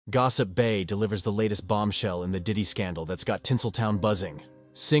Gossip Bay delivers the latest bombshell in the Diddy scandal that's got Tinseltown buzzing.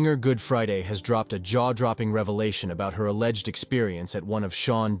 Singer Good Friday has dropped a jaw-dropping revelation about her alleged experience at one of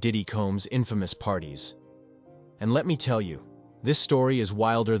Sean Diddy Combs' infamous parties. And let me tell you, this story is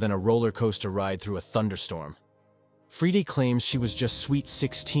wilder than a roller coaster ride through a thunderstorm. Friday claims she was just sweet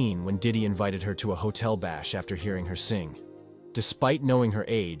 16 when Diddy invited her to a hotel bash after hearing her sing. Despite knowing her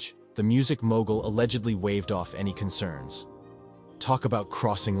age, the music mogul allegedly waved off any concerns. Talk about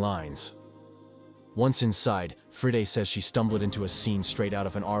crossing lines. Once inside, Friday says she stumbled into a scene straight out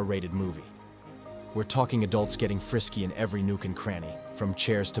of an R-rated movie. We're talking adults getting frisky in every nook and cranny, from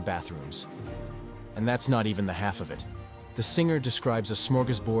chairs to bathrooms. And that's not even the half of it. The singer describes a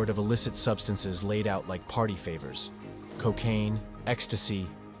smorgasbord of illicit substances laid out like party favors. Cocaine, ecstasy,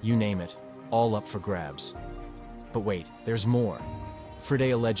 you name it, all up for grabs. But wait, there's more. Friday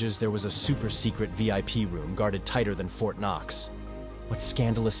alleges there was a super-secret VIP room guarded tighter than Fort Knox. What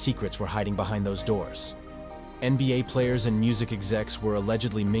scandalous secrets were hiding behind those doors? NBA players and music execs were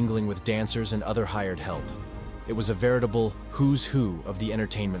allegedly mingling with dancers and other hired help. It was a veritable who's who of the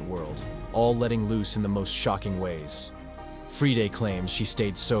entertainment world, all letting loose in the most shocking ways. Friday claims she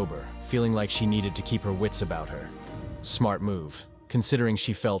stayed sober, feeling like she needed to keep her wits about her. Smart move, considering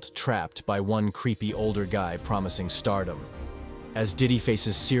she felt trapped by one creepy older guy promising stardom. As Diddy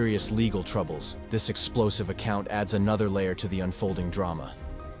faces serious legal troubles, this explosive account adds another layer to the unfolding drama.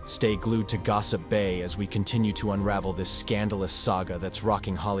 Stay glued to Gossip Bay as we continue to unravel this scandalous saga that's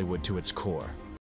rocking Hollywood to its core.